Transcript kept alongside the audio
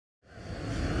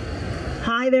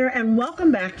Hi there, and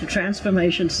welcome back to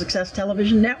Transformation Success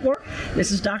Television Network.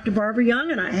 This is Dr. Barbara Young,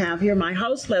 and I have here my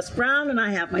host, Les Brown, and I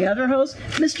have my other host,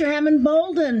 Mr. Hammond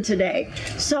Bolden, today.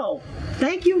 So,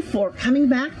 thank you for coming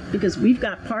back, because we've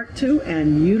got part 2,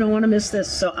 and you don't want to miss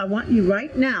this. So I want you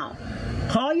right now,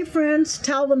 call your friends,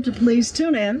 tell them to please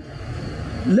tune in,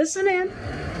 listen in,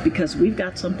 because we've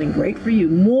got something great for you.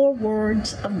 More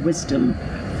words of wisdom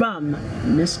from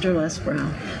Mr. Les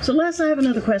Brown. So Les, I have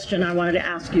another question I wanted to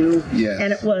ask you. Yes.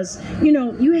 And it was,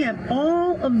 you have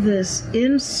all of this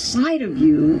inside of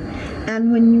you,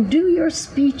 and when you do your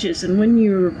speeches and when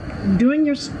you're doing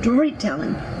your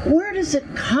storytelling, where does it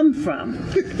come from?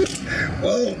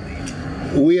 Well,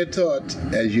 we are taught,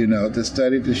 as you know, to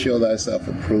study to show thyself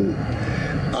approved.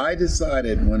 I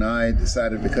decided, when I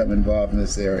decided to become involved in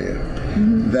this area,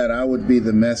 that I would be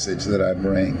the message that I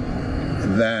bring,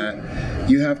 that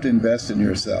you have to invest in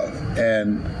yourself.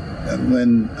 And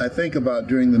when I think about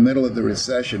during the middle of the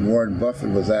recession, Warren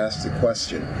Buffett was asked the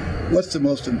question, what's the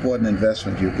most important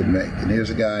investment you can make? And here's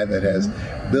a guy that has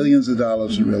billions of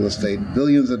dollars in real estate,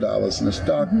 billions of dollars in the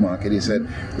stock market. He said,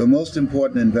 the most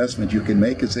important investment you can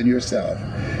make is in yourself.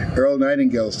 Earl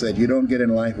Nightingale said, you don't get in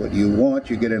life what you want,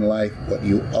 you get in life what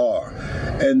you are.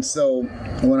 And so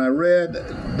when I read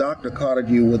Dr. Carter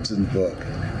G. Woodson's book,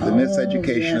 The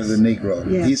Miseducation of the Negro,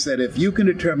 he said, if you can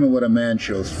determine what a man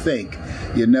shall think,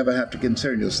 you never have to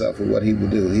concern yourself with what he will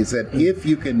do. He said, if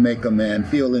you can make a man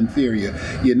feel inferior,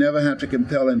 you never have to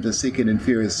compel him to seek an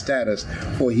inferior status,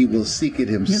 for he will seek it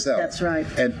himself. Yep, that's right.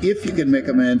 And if you can make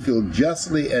a man feel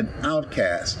justly an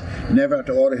outcast, you never have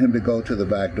to order him to go to the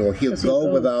back door. He'll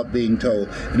go without being told.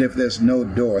 And if there's no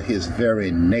door, his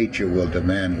very nature will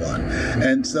demand one.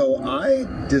 And so I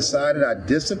decided, I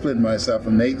disciplined myself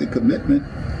and made the commitment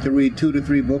to read 2 to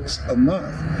 3 books a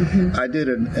month. I did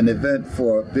an event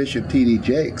for Bishop T.D.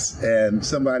 Jakes, and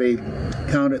somebody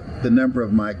counted the number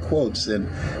of my quotes in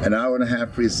an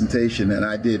hour-and-a-half presentation, and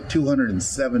I did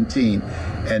 217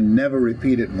 and never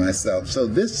repeated myself. So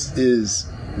this is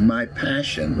my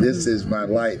passion. This is my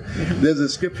life. There's a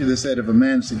scripture that said, if a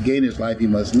man should gain his life, he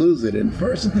must lose it. And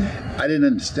first, I didn't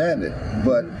understand it,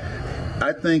 but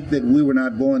I think that we were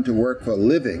not born to work for a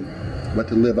living, but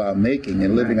to live our making,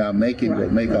 and living our making will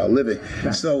make our living.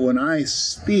 So when I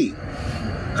speak,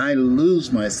 I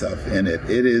lose myself in it.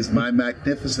 It is my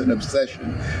magnificent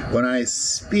obsession. When I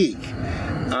speak,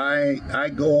 I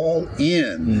go all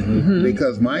in,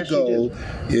 because my goal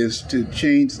is to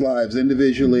change lives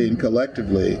individually and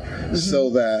collectively, so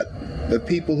that the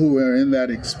people who are in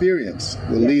that experience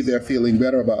will leave there feeling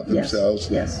better about themselves,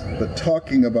 but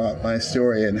talking about my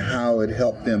story and how it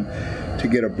helped them to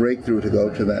get a breakthrough to go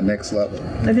to that next level.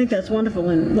 I think that's wonderful.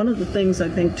 And one of the things I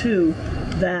think, too,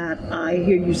 that I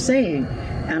hear you saying,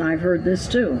 and I've heard this,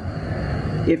 too,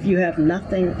 if you have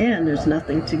nothing in, there's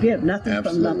nothing to give. Nothing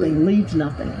from nothing leaves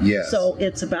nothing. So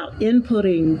it's about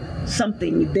inputting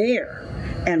something there.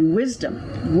 And wisdom,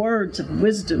 words of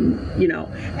wisdom,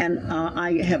 and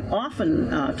I have often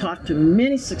talked to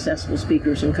many successful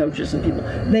speakers and coaches and people.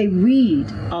 They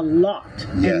read a lot,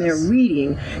 and they're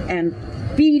reading and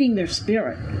feeding their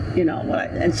spirit,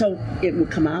 and so it will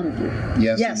come out of you.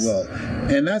 Yes, it will.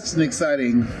 And that's an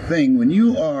exciting thing. When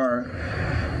you are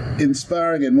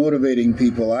inspiring and motivating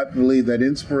people, I believe that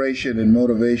inspiration and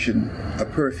motivation are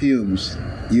perfumes.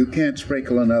 You can't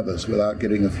sprinkle on others without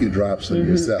getting a few drops on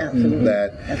yourself. Absolutely.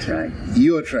 That's right.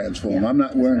 You are transformed. I'm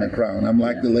not wearing a crown. I'm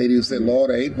like the lady who said,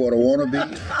 Lord, I ain't what I want to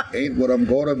be, ain't what I'm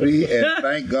going to be, and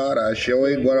thank God I sure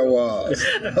ain't what I was.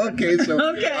 Okay, so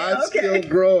I'm still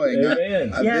growing.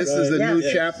 This is a new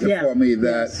chapter for me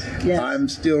that I'm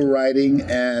still writing,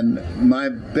 and my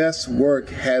best work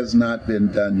has not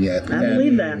been done yet. I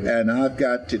believe that. And I've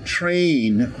got to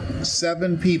train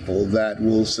 7 people that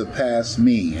will surpass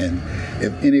me. And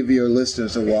if any of your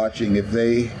listeners are watching, if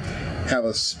they have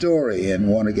a story and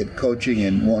want to get coaching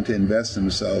and want to invest in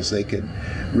themselves, they can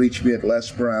reach me at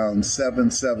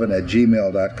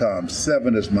lesbrown77@gmail.com.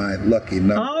 7 is my lucky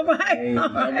number. All right.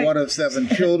 I'm one of 7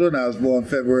 children. I was born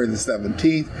February the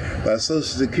 17th. My social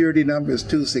security number is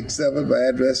 267. My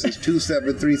address is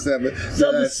 2737.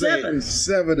 So the 7.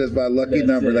 7 is my lucky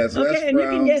number. That's Les and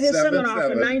Brown, you can get his seminar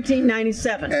for 77.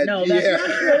 1997. No, that's not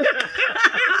true.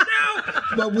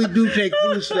 But we do take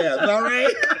food stamps, all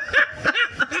right?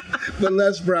 But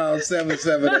Les Brown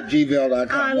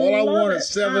 77@gmail.com. All I want is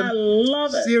 7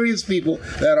 serious people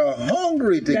that are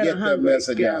hungry to get their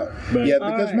message out.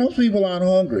 Because most people aren't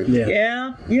hungry.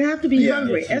 You have to be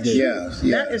hungry.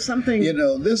 That is something.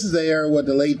 This is the era what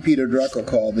the late Peter Drucker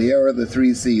called the era of the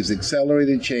 3 C's: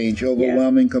 accelerated change,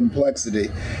 overwhelming complexity,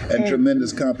 and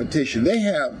tremendous competition.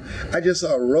 I just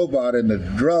saw a robot in the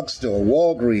drugstore,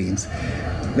 Walgreens.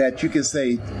 that you can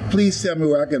say, please tell me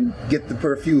where I can get the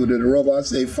perfume, and the robot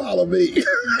say, follow me. I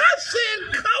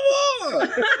said, come on.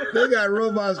 They got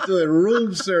robots doing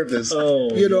room service,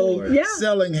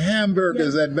 selling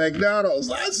hamburgers at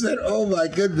McDonald's. I said, oh my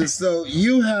goodness. So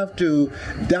you have to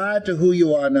die to who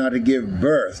you are now to give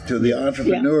birth to the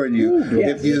entrepreneur in you.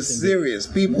 If you're serious.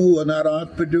 People who are not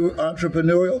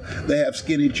entrepreneurial, they have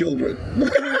skinny children.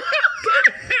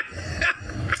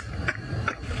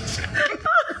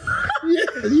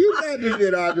 You got to be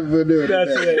an entrepreneur.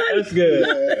 That's it. That's good.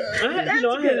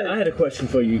 Yeah. I had a question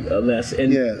for you, Les,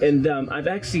 and I've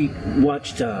actually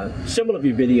watched several of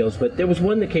your videos, but there was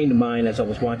one that came to mind as I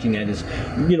was watching that is,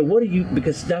 what do you?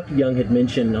 Because Dr. Young had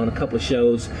mentioned on a couple of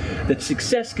shows that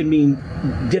success can mean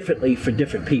differently for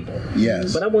different people.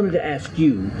 Yes. But I wanted to ask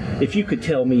you if you could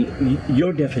tell me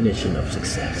your definition of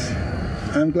success.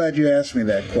 I'm glad you asked me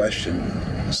that question.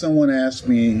 Someone asked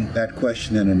me that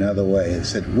question in another way. They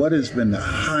said, what has been the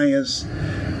highest,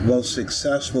 most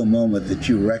successful moment that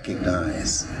you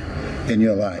recognize in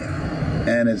your life?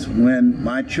 And it's when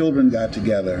my children got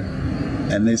together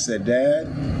and they said, Dad,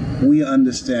 we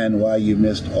understand why you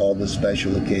missed all the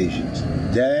special occasions.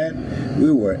 Dad,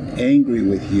 we were angry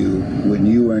with you when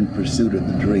you were in pursuit of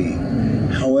the dream.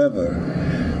 However,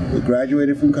 we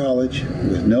graduated from college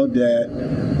with no debt.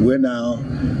 We're now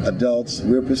adults.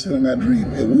 We're pursuing our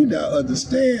dream. And we now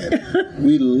understand.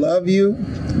 We love you.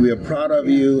 We are proud of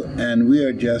you. And we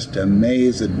are just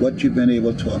amazed at what you've been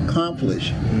able to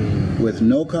accomplish with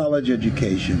no college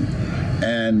education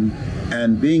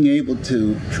and being able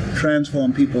to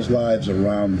transform people's lives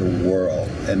around the world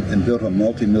and build a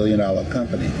multi-million-dollar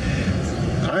company.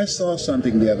 I saw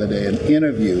something the other day, an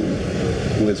interview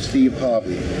with Steve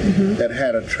Harvey that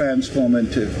had a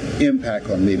transformative impact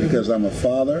on me because I'm a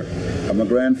father, I'm a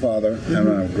grandfather, and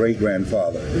I'm a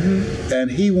great-grandfather.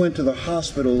 And he went to the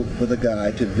hospital with a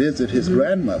guy to visit his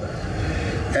grandmother.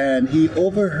 And he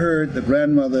overheard the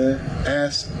grandmother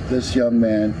ask this young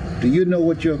man, do you know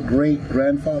what your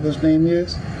great-grandfather's name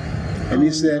is? And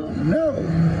he said, no.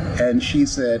 And she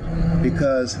said,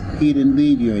 because he didn't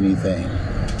leave you anything.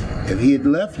 If he had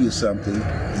left you something,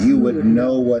 you would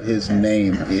know what his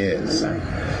name is.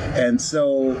 And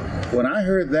so when I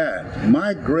heard that,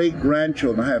 my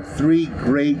great-grandchildren, I have 3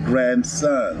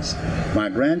 great-grandsons. My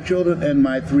grandchildren and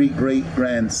my 3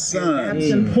 great-grandsons.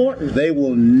 That's important. They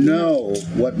will know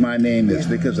what my name is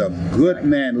because a good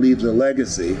man leaves a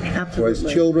legacy for his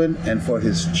children and for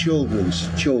his children's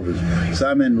children. So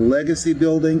I'm in legacy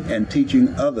building and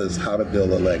teaching others how to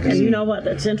build a legacy. And you know what?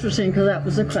 That's interesting because that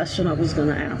was the question I was going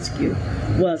to ask you,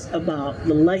 was about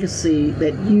the legacy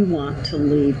that you want to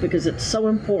leave, because it's so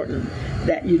important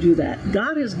that you do that.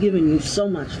 God has given you so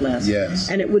much less. Yes.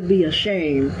 And it would be a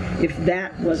shame if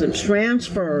that wasn't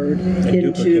transferred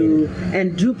into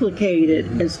and duplicated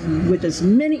with as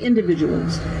many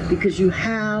individuals, because you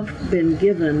have been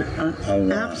given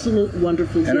an absolute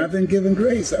wonderful gift. And I've been given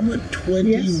grace. I'm a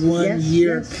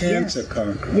 21-year cancer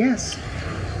conqueror. Yes.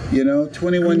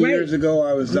 21 years ago,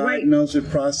 I was diagnosed with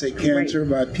prostate cancer.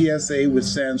 My PSA, which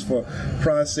stands for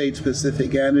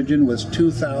prostate-specific antigen, was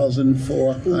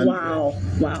 2,400. Wow.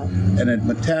 And it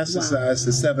metastasized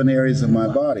to 7 areas of my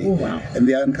body. Wow. And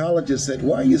the oncologist said,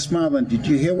 why are you smiling? Did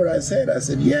you hear what I said? I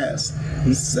said, yes.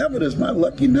 7 is my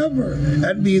lucky number.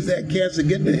 That means that cancer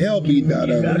getting the hell beaten out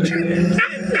of it.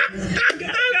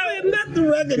 Not the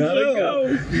record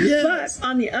show. Yes. But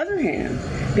on the other hand,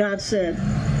 God said,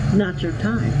 not your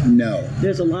time. No.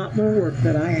 There's a lot more work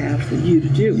that I have for you to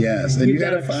do. Yes. And you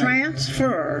got to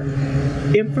transfer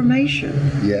information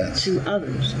to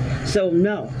others. So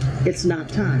no, it's not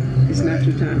time. It's not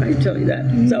your time. I can tell you that.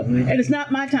 So, and it's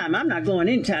not my time. I'm not going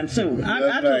anytime soon.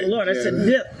 I told the Lord, I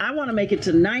said, I want to make it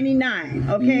to 99,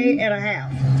 and a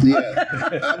half. Yeah.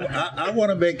 I want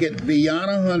to make it beyond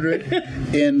 100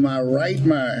 in my right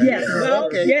mind. Yes. Well,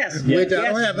 yes. Which I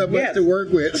don't have that much to work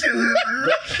with.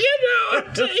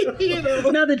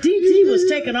 No, the DT was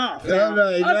taken off.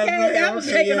 That was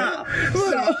taken off.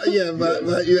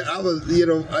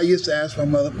 I used to ask my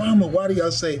mother, Mama, why do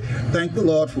y'all say, thank the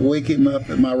Lord for waking me up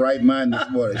in my right mind this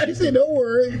morning? She said, don't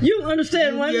worry. You'll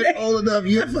understand one day. You get old enough,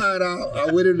 you'll find out.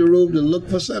 I went in the room to look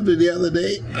for something the other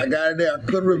day. I got in there. I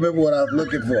couldn't remember what I was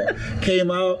looking for.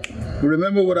 Came out,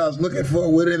 remember what I was looking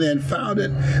for, went in there and found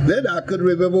it. Then I couldn't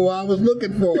remember what I was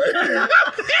looking for. I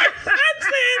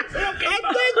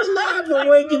thank the Lord for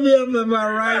waking me up in my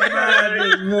right mind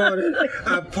this morning.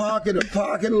 I park in the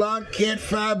parking lot, can't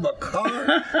find my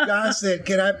car. God said,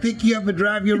 can I pick you up and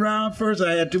drive you around? First,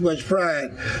 I had too much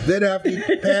pride. Then after he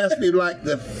passed me like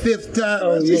the 5th time,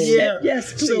 I said,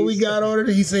 yes, please. So we got on it.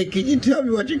 He said, can you tell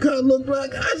me what your car looked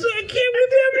like? I said, I can't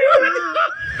remember.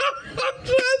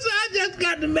 I just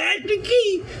got the master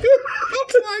key.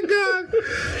 Oh my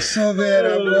God. So man,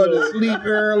 I'm going to sleep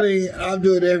early. I'm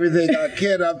doing everything I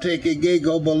can. I'm taking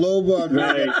ginkgo biloba. I'm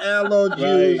drinking aloe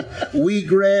juice,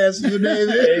 wheatgrass, you name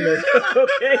it.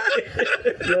 Okay.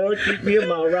 Lord, keep me in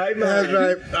my right mind. That's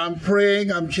right. I'm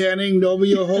praying. I'm chanting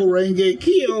Nam-myoho Renge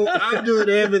Kyo. I'm doing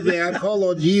everything. I call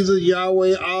on Jesus,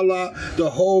 Yahweh, Allah, the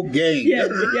whole gang. Yeah.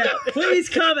 Please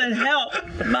come and help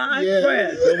my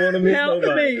friend. Don't want to miss Help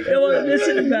nobody. me. Don't want to miss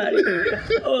anybody.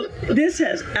 Oh, this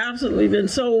has absolutely been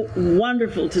so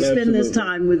wonderful to spend this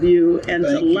time with you and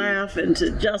Thank to you. laugh and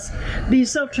to just be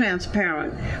so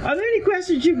transparent. Are there any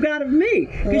questions you've got of me?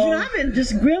 Because I've been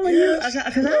just grilling you.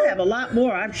 Because I have a lot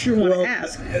more I'm sure want to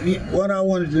ask. What I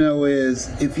wanted to know is,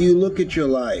 if you look at your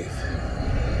life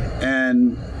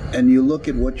and you look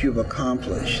at what you've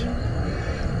accomplished,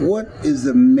 what is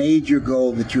the major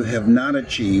goal that you have not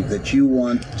achieved that you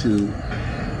want to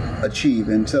achieve?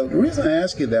 And so the reason I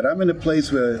ask you that, I'm in a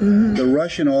place where the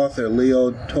Russian author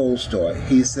Leo Tolstoy,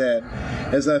 he said,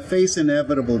 as I face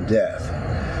inevitable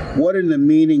death, what is the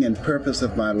meaning and purpose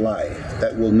of my life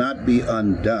that will not be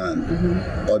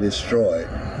undone or destroyed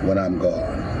when I'm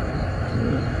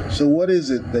gone? So what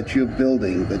is it that you're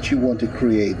building, that you want to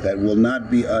create, that will not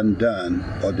be undone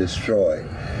or destroyed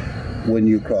when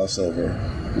you cross over,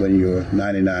 when you're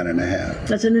 99 and a half?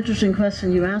 That's an interesting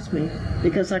question you asked me,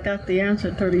 because I got the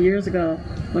answer 30 years ago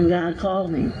when God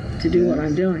called me to do what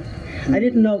I'm doing. I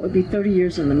didn't know it would be 30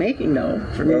 years in the making, though,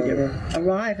 for me to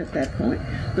arrive at that point.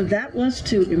 But that was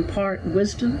to impart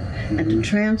wisdom and to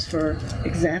transfer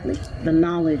exactly the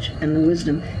knowledge and the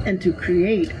wisdom and to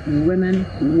create women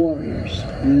warriors.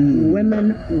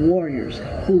 Women warriors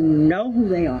who know who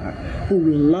they are, who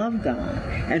love God,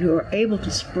 and who are able to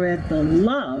spread the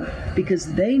love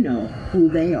because they know who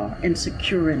they are and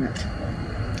secure in it.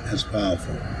 That's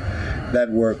powerful. That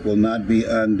work will not be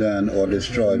undone or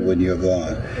destroyed when you're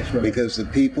gone. Right. Because the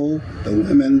people, the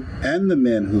women, and the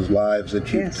men whose lives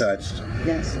that you've touched,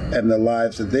 and the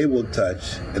lives that they will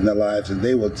touch, and the lives that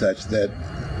they will touch, that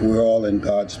we're all in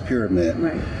God's pyramid,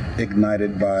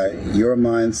 ignited by your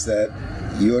mindset,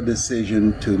 your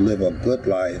decision to live a good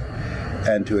life,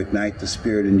 and to ignite the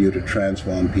spirit in you to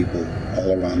transform people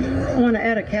all around the world. I want to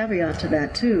add a caveat to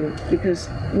that too, because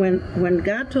when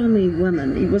God told me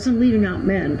women, he wasn't leaving out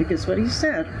men, because what he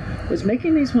said was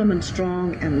making these women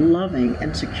strong and loving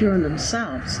and secure in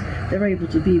themselves. They're able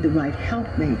to be the right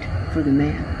helpmate for the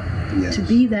man. Yes. To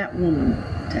be that woman,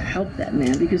 to help that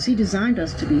man, because he designed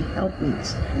us to be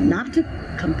helpmates, not to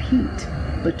compete,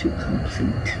 but to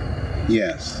complete.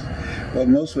 Yes. Well,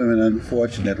 most women,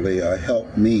 unfortunately, are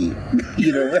help me.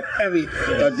 You know, I mean,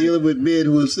 are dealing with men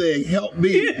who are saying, help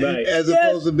me, as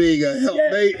opposed to being a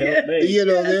helpmate. You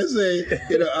know, they're saying,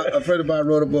 you know, a friend of mine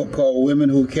wrote a book called Women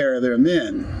Who Carry Their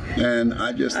Men. And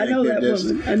I just think that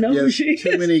there's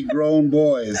too many grown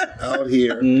boys out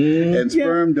here and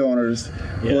sperm donors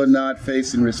who are not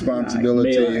facing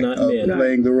responsibility of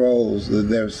playing the roles that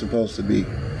they're supposed to be.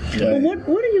 Well, what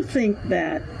do you think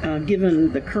that,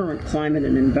 given the current climate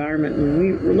and environment,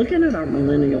 when we're looking at our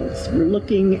millennials, we're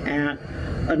looking at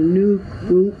a new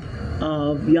group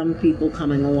of young people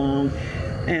coming along,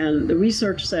 and the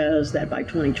research says that by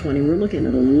 2020 we're looking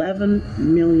at 11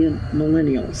 million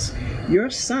millennials.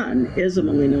 Your son is a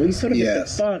millennial. He's sort of at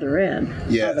the farther end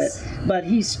of it, but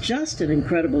he's just an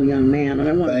incredible young man, and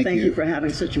I want to thank you for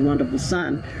having such a wonderful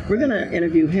son. We're going to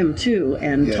interview him too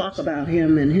and talk about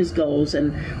him and his goals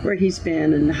and where he's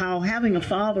been and how having a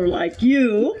father like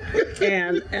you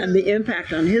and the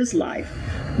impact on his life.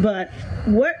 But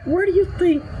where do you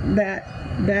think that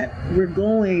we're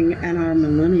going and our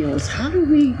millennials? How do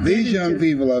we These young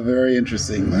people are very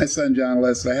interesting. My son John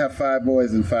Leslie, I have 5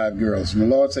 boys and 5 girls. When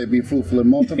the Lord said be fruitful and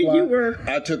multiply,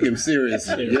 I took him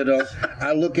seriously. You know,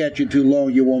 I look at you too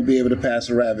long, you won't be able to pass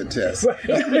a rabbit test.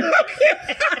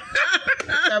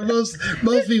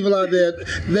 Most people out there,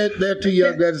 they're too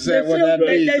young to understand what that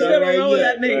means. They still don't know what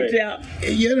that means,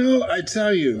 You know, I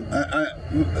tell you,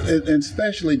 and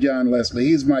especially John Leslie,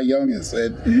 he's my youngest,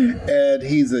 and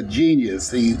he's a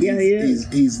genius. He's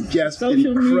just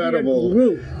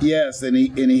incredible. Yes, and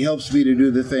he helps me to do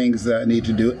the things that I need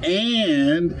to do.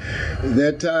 And there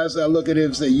are times I look at him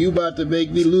and say, you about to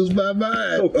make me lose my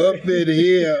mind. Up in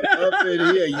here,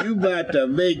 you about to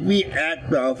make me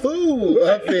act a fool.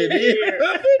 Up in here.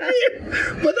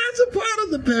 But that's a part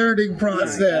of the parenting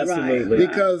process.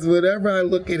 Because whenever I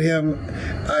look at him,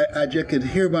 I just can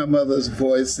hear my mother's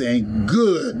voice saying,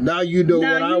 good, now you know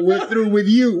what I went through with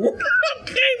you.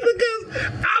 Okay,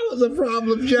 because I was a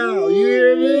problem child. You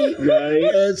hear me? Right.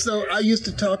 And so I used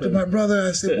to talk to my brother.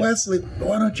 I said, Wesley,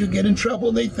 why don't you get in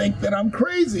trouble? They think that I'm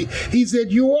crazy. He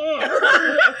said, you are.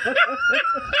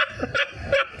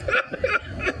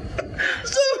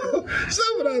 So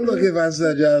when I look at my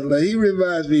son Jocelyn, he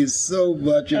reminds me so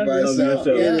much of myself.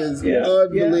 It is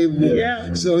unbelievable.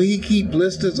 Yeah. So he keep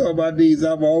blisters on my knees.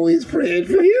 I'm always praying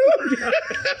for you.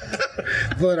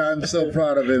 But I'm so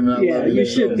proud of him. And I love him. You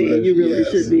should be. You really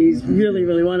should be. He's really,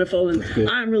 really wonderful. And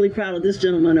I'm really proud of this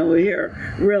gentleman over here.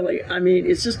 Really. I mean,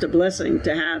 it's just a blessing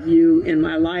to have you in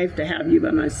my life, to have you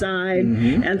by my side.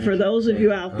 Mm-hmm. And for those of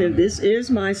you out there, this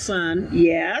is my son.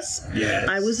 Yes.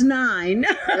 I was 9.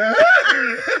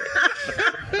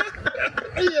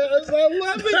 Yes, I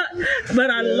love it.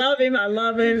 But I love him. I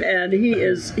love him, and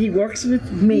he works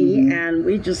with me, and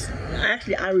we just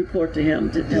actually I report to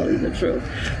him, to tell you the truth.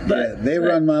 But they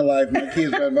run my life. My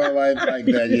kids run my life like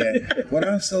that. Yeah. But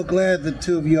I'm so glad the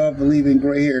two of y'all believe in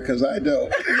gray hair, because I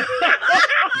don't.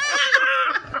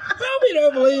 We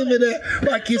don't believe in that.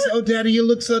 My kids say, oh, Daddy, you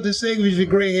look so distinguished with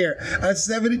gray hair. I'm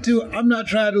 72. I'm not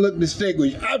trying to look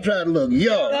distinguished. I'm trying to look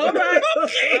young. all right.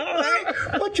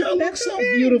 But y'all look so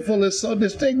beautiful and so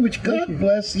distinguished. God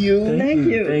bless you. Thank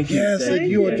you. Thank you. Yes, Thank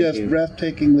and you are just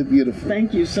breathtatingly beautiful.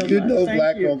 Thank you so You much. know Thank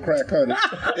black you. don't crack, honey.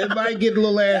 It might get a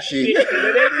little ashy.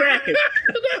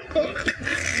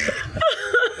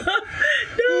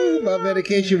 My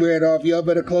medication wearing off. Y'all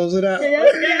better close it out.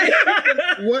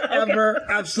 Whatever.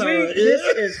 I'm sorry.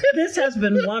 This has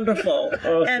been wonderful.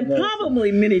 And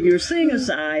probably many of you are seeing a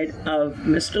side of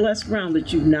Mr. Les Brown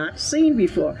that you've not seen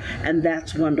before. And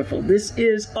that's wonderful. This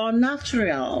is Au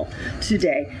Naturel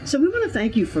today. So we want to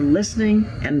thank you for listening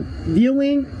and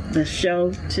viewing the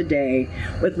show today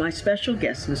with my special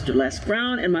guest, Mr. Les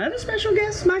Brown, and my other special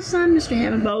guest, my son, Mr.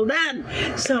 Hammond Bolden.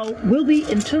 So we'll be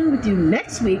in tune with you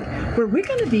next week, where we're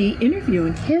going to be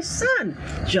interviewing his son,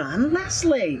 John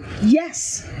Leslie.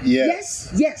 Yes. May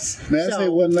I say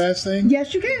one last thing?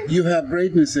 Yes, you can. You have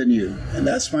greatness in you, and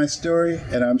that's my story,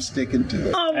 and I'm sticking to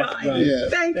it. All right. right.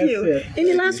 Yes. Thank That's you. it.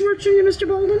 Any last words from you, Mr.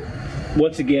 Bolden?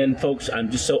 Once again, folks,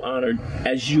 I'm just so honored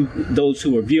as those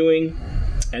who are viewing,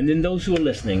 and then those who are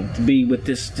listening, to be with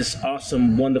this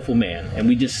awesome, wonderful man. And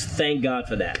we just thank God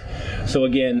for that. So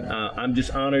again, I'm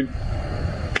just honored.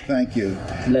 Thank you.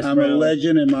 Les I'm Brown. a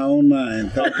legend in my own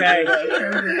mind. Okay.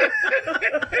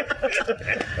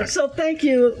 So thank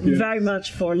you very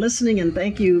much for listening, and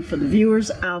thank you for the viewers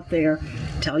out there.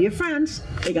 Tell your friends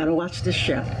they got to watch this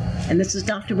show. And this is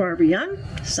Dr. Barbara Young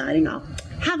signing off.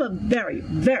 Have a very,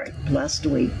 very blessed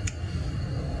week.